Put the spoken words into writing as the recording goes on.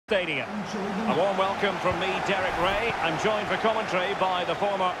Stadium. A warm welcome from me, Derek Ray. I'm joined for commentary by the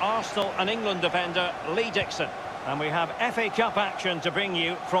former Arsenal and England defender, Lee Dixon. And we have FA Cup action to bring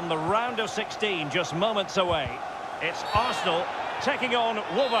you from the round of 16, just moments away. It's Arsenal taking on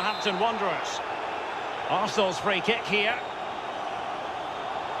Wolverhampton Wanderers. Arsenal's free kick here.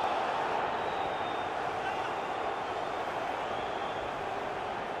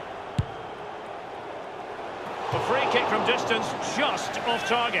 The free kick from distance, just off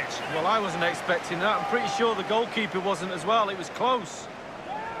target. Well, I wasn't expecting that. I'm pretty sure the goalkeeper wasn't as well. It was close.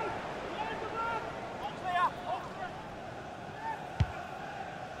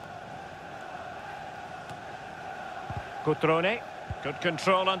 Cutrone, good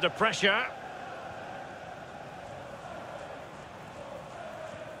control under pressure.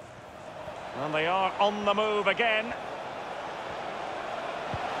 And they are on the move again.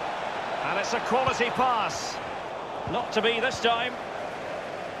 And it's a quality pass. Not to be this time.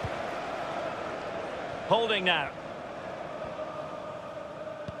 Holding now.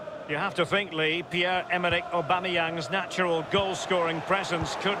 You have to think, Lee, Pierre-Emerick Aubameyang's natural goal-scoring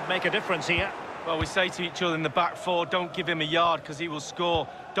presence could make a difference here. Well, we say to each other in the back four, don't give him a yard because he will score.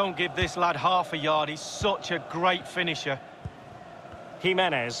 Don't give this lad half a yard. He's such a great finisher.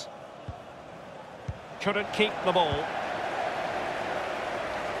 Jimenez. Couldn't keep the ball.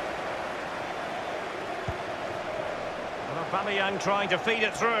 Aubameyang trying to feed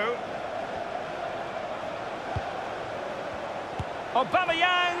it through.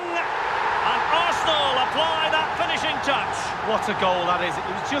 Aubameyang! And Arsenal apply that finishing touch. What a goal that is. It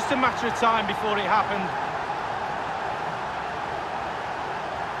was just a matter of time before it happened.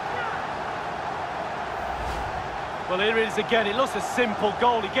 Well, here it is again. It looks a simple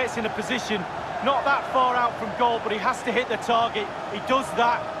goal. He gets in a position not that far out from goal, but he has to hit the target. He does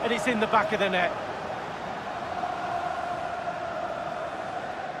that, and it's in the back of the net.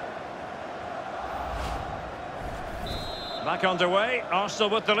 Back underway, Arsenal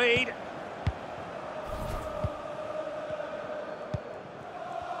with the lead.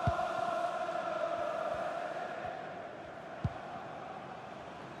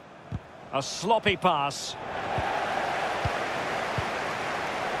 A sloppy pass.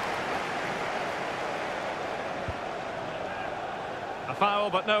 A foul,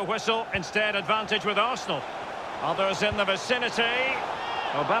 but no whistle. Instead, advantage with Arsenal. Others in the vicinity.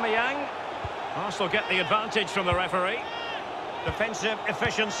 Aubameyang. Arsenal get the advantage from the referee. Defensive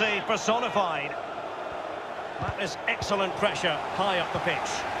efficiency personified. That is excellent pressure high up the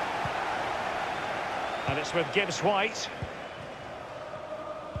pitch. And it's with Gibbs-White.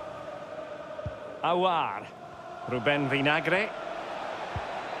 Aouar. Ruben Vinagre.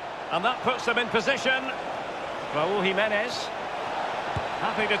 And that puts them in position. Raúl Jimenez.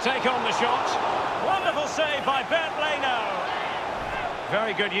 Happy to take on the shot. Wonderful save by Bernd Leno.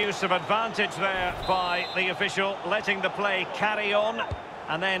 Very good use of advantage there by the official, letting the play carry on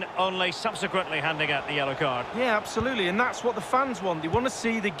and then only subsequently handing out the yellow card. Yeah, absolutely, and that's what the fans want. They want to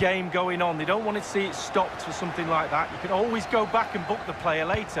see the game going on. They don't want to see it stopped for something like that. You can always go back and book the player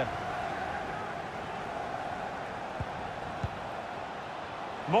later.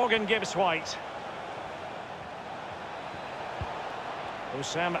 Morgan Gibbs-White.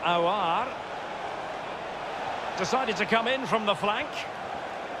 Houssem Aouar. Decided to come in from the flank.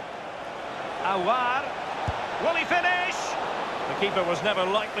 Aouar. Will he finish? The keeper was never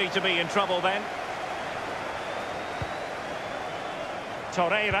likely to be in trouble then.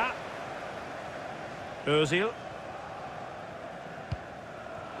 Torreira. Ozil.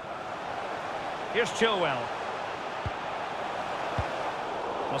 Here's Chilwell.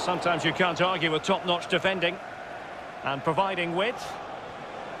 Well, sometimes you can't argue with top-notch defending. And providing width.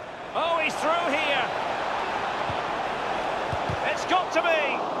 Oh, he's through here. It's got to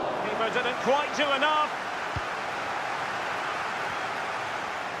be. Keeper didn't quite do enough.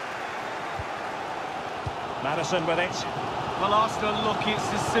 Madison with it. Well, Arsenal, look,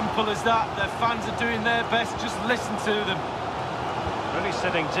 it's as simple as that. Their fans are doing their best. Just listen to them. Really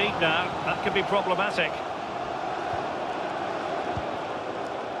sitting deep now. That could be problematic.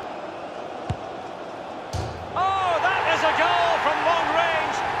 Oh, that is a goal from long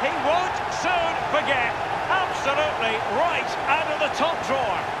range. He won't soon forget. Absolutely right out of the top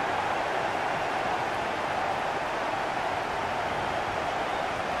drawer.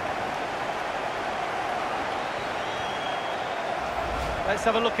 Let's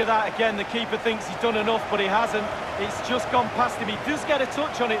have a look at that again. The keeper thinks he's done enough, but he hasn't. It's just gone past him. He does get a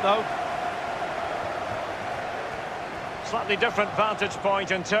touch on it, though. Slightly different vantage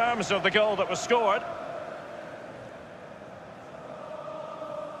point in terms of the goal that was scored.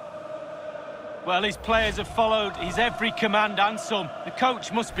 Well, his players have followed his every command and some. The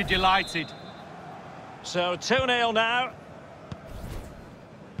coach must be delighted. So 2-0 now.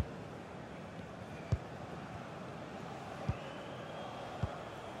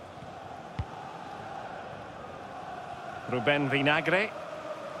 Ruben Vinagre.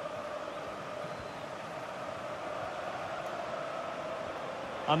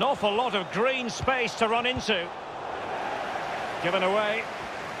 An awful lot of green space to run into. Given away.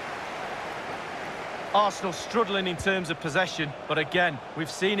 Arsenal struggling in terms of possession, but again, we've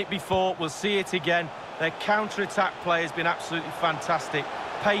seen it before, we'll see it again. Their counter-attack play has been absolutely fantastic.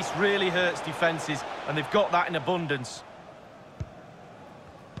 Pace really hurts defences, and they've got that in abundance.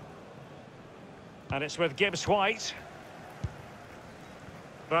 And it's with Gibbs White.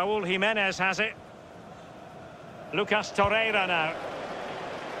 Raúl Jiménez has it. Lucas Torreira now.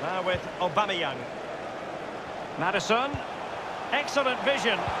 Now with Aubameyang. Maddison. Excellent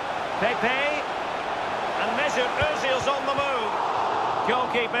vision. Pepe. And Mesut Ozil's on the move.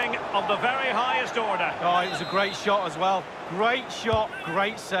 Goalkeeping of the very highest order. Oh, it was a great shot as well. Great shot,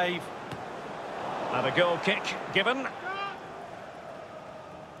 great save. And a goal kick given.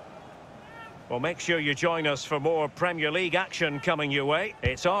 Well, make sure you join us for more Premier League action coming your way.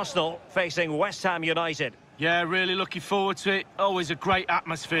 It's Arsenal facing West Ham United. Yeah, really looking forward to it. Always a great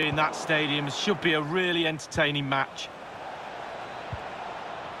atmosphere in that stadium. It should be a really entertaining match.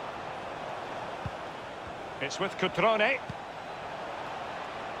 It's with Cutrone.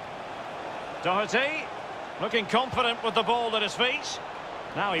 Doherty, looking confident with the ball at his feet.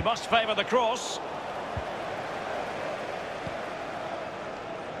 Now he must favour the cross.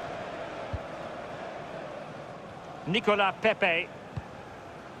 Nicolas Pepe.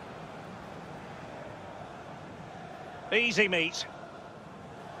 Easy meet.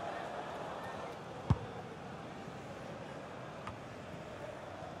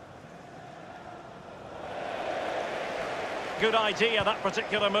 Good idea, that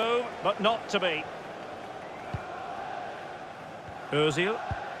particular move, but not to be. Ozil.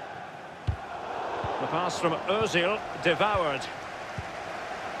 The pass from Ozil, devoured.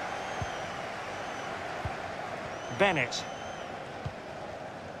 Bennett.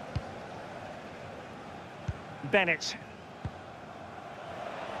 Bennett.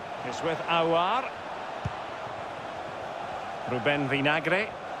 It's with Aouar. Ruben Vinagre.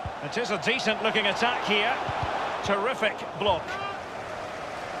 It is a decent-looking attack here. Terrific block.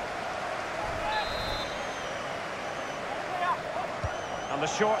 And the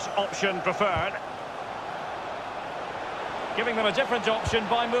short option preferred. Giving them a different option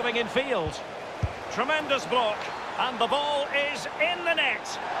by moving in field. Tremendous block. And the ball is in the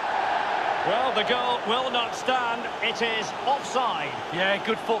net. Well, the goal will not stand. It is offside. Yeah,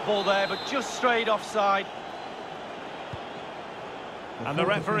 good football there, but just straight offside. And the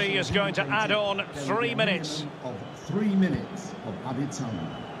referee is going to add on 3 minutes. Of 3 minutes of added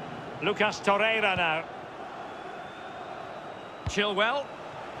time. Lucas Torreira now. Chilwell.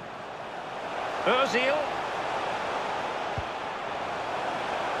 Ozil.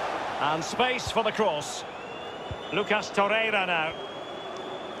 And space for the cross. Lucas Torreira now.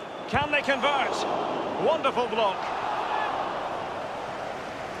 Can they convert? Wonderful block.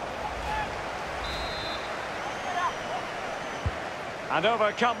 And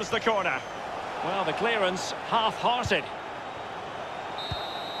over comes the corner. Well, the clearance half-hearted.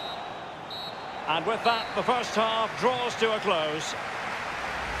 And with that, the first half draws to a close.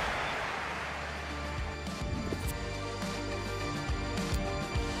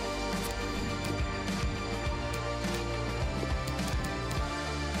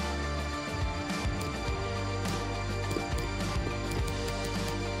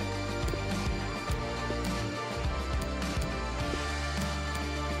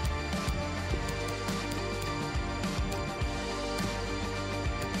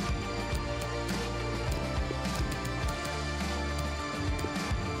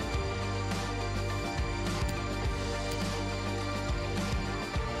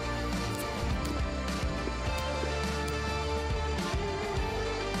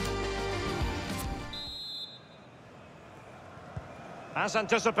 As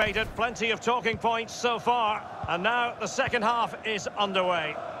anticipated, plenty of talking points so far. And now the second half is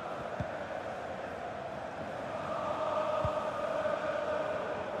underway.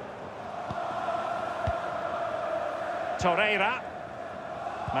 Torreira.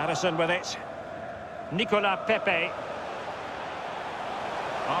 Maddison with it. Nicolas Pepe.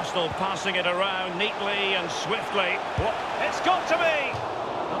 Arsenal passing it around neatly and swiftly. It's got to be!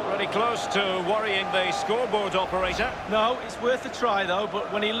 Not really close to worrying the scoreboard operator. No, it's worth a try though,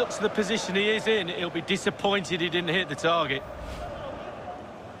 but when he looks at the position he is in, he'll be disappointed he didn't hit the target.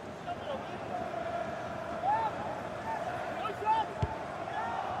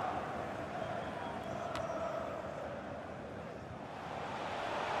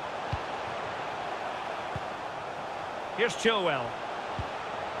 Here's Chilwell.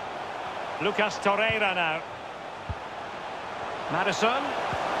 Lucas Torreira now. Maddison.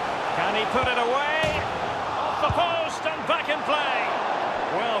 Can he put it away? Off the post and back in play.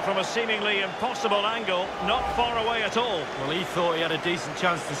 Well, from a seemingly impossible angle, not far away at all. Well, he thought he had a decent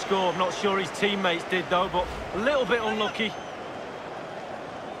chance to score. I'm not sure his teammates did, though, but a little bit unlucky.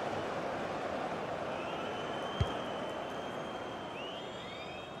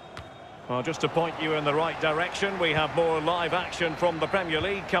 Well, just to point you in the right direction, we have more live action from the Premier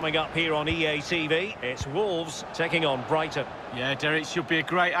League coming up here on EA TV. It's Wolves taking on Brighton. Yeah, Derek, should be a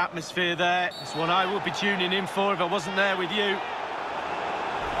great atmosphere there. It's one I would be tuning in for if I wasn't there with you.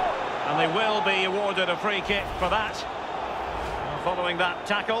 And they will be awarded a free kick for that. Following that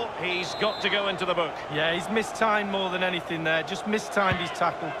tackle, he's got to go into the book. Yeah, he's mistimed more than anything there. Just mistimed his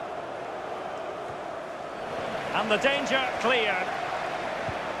tackle. And the danger cleared.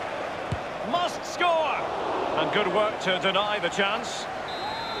 Must score! And good work to deny the chance.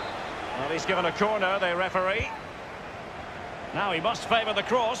 Well, he's given a corner, the referee. Now he must favour the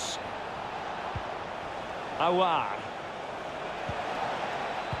cross. Aouar.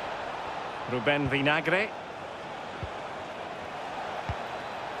 Ruben Vinagre.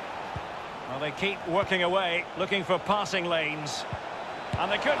 Well, they keep working away, looking for passing lanes. And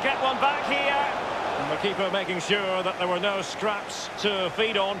they could get one back here. And the keeper making sure that there were no scraps to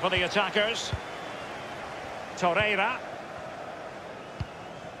feed on for the attackers. Torreira.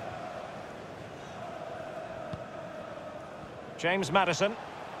 James Maddison.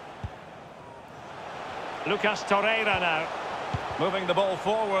 Lucas Torreira now. Moving the ball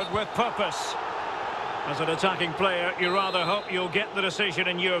forward with purpose. As an attacking player, you rather hope you'll get the decision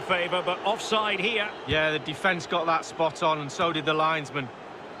in your favour, but offside here. Yeah, the defence got that spot on, and so did the linesman.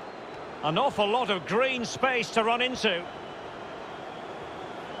 An awful lot of green space to run into.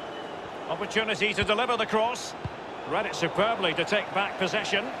 Opportunity to deliver the cross. Read it superbly to take back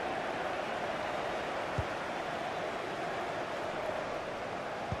possession.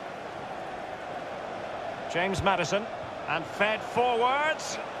 James Maddison. And fed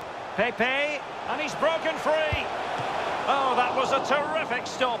forwards. Pepe. And he's broken free. Oh, that was a terrific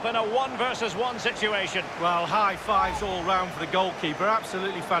stop in a 1-versus-1 situation. Well, high fives all round for the goalkeeper.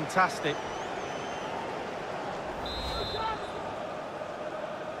 Absolutely fantastic.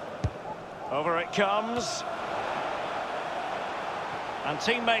 Over it comes. And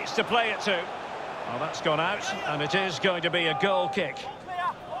teammates to play it to. Well, that's gone out, and it is going to be a goal kick.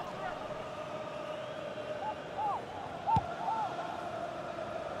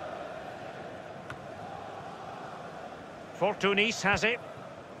 Fortunis has it.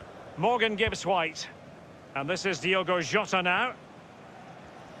 Morgan Gibbs White. And this is Diogo Jota now.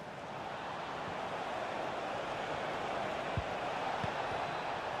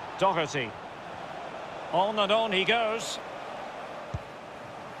 Doherty. On and on he goes.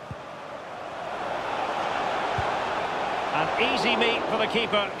 An easy meet for the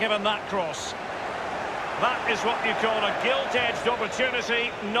keeper, given that cross. That is what you call a gilt-edged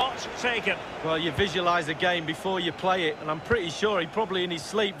opportunity, not taken. Well, you visualise a game before you play it, and I'm pretty sure he probably in his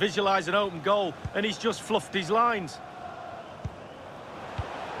sleep visualised an open goal, and he's just fluffed his lines.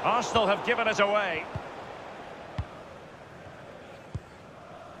 Arsenal have given it away.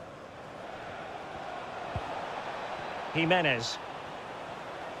 Jimenez.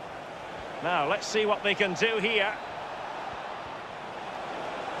 Now, let's see what they can do here.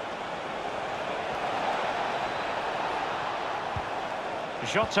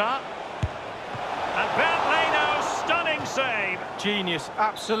 Jota. And Bernd Leno, stunning save. Genius,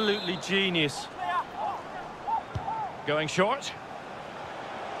 absolutely genius. Going short.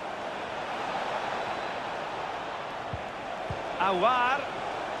 Aouar.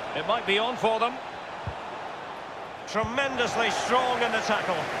 It might be on for them. Tremendously strong in the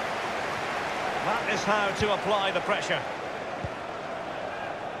tackle. That is how to apply the pressure.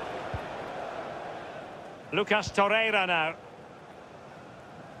 Lucas Torreira now.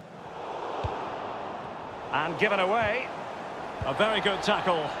 And given away. A very good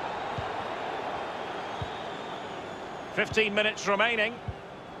tackle. 15 minutes remaining.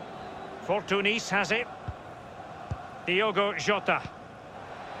 Fortunis has it. Diogo Jota.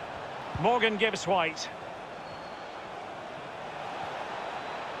 Morgan Gibbs White.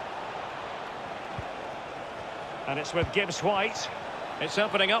 And it's with Gibbs White. It's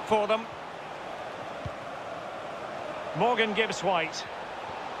opening up for them. Morgan Gibbs White.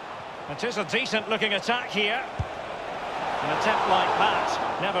 It is a decent-looking attack here. An attempt like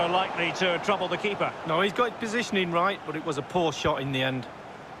that, never likely to trouble the keeper. No, he's got his positioning right, but it was a poor shot in the end.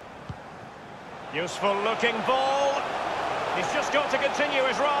 Useful-looking ball. He's just got to continue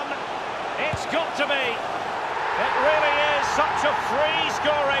his run. It's got to be. It really is such a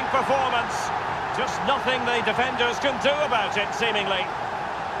free-scoring performance. Just nothing the defenders can do about it, seemingly.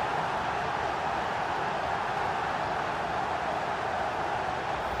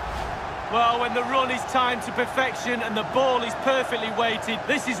 Well, when the run is timed to perfection and the ball is perfectly weighted,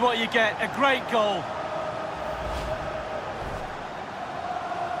 this is what you get, a great goal.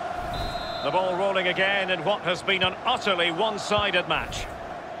 The ball rolling again in what has been an utterly one-sided match.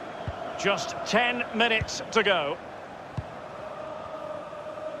 Just 10 minutes to go.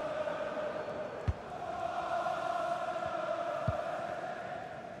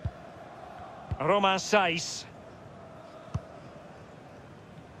 Romain Saiss.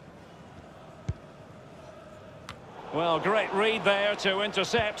 Well, great read there to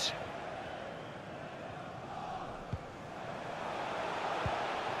intercept.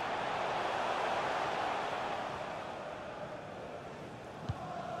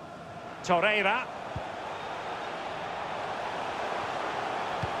 Torreira.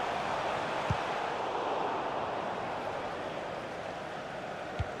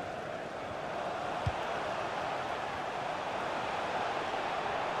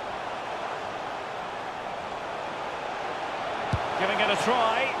 Giving it a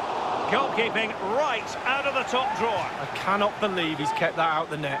try. Goalkeeping right out of the top drawer. I cannot believe he's kept that out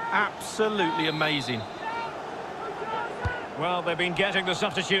the net. Absolutely amazing. Well, they've been getting the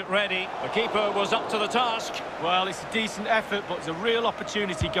substitute ready. The keeper was up to the task. Well, it's a decent effort, but it's a real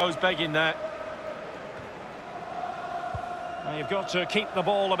opportunity goes begging there. Now you've got to keep the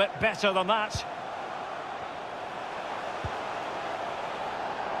ball a bit better than that.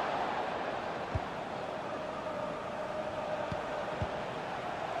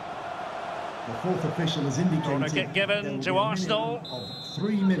 The fourth official has indicated Corner kick given there will to be a Arsenal. minimum of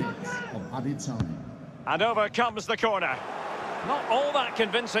 3 minutes of added time. And over comes the corner. Not all that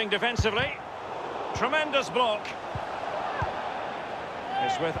convincing defensively. Tremendous block.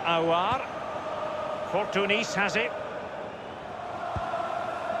 It's with Aouar. Fortunis has it.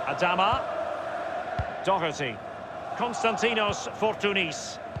 Adama. Doherty. Konstantinos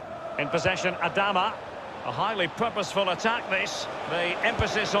Fortunis. In possession, Adama. A highly purposeful attack, this. The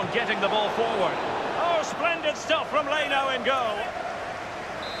emphasis on getting the ball forward. Oh, splendid stuff from Leno in goal.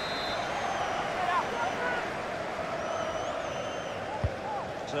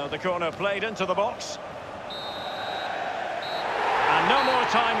 So the corner played into the box. And no more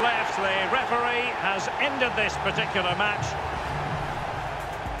time left. The referee has ended this particular match.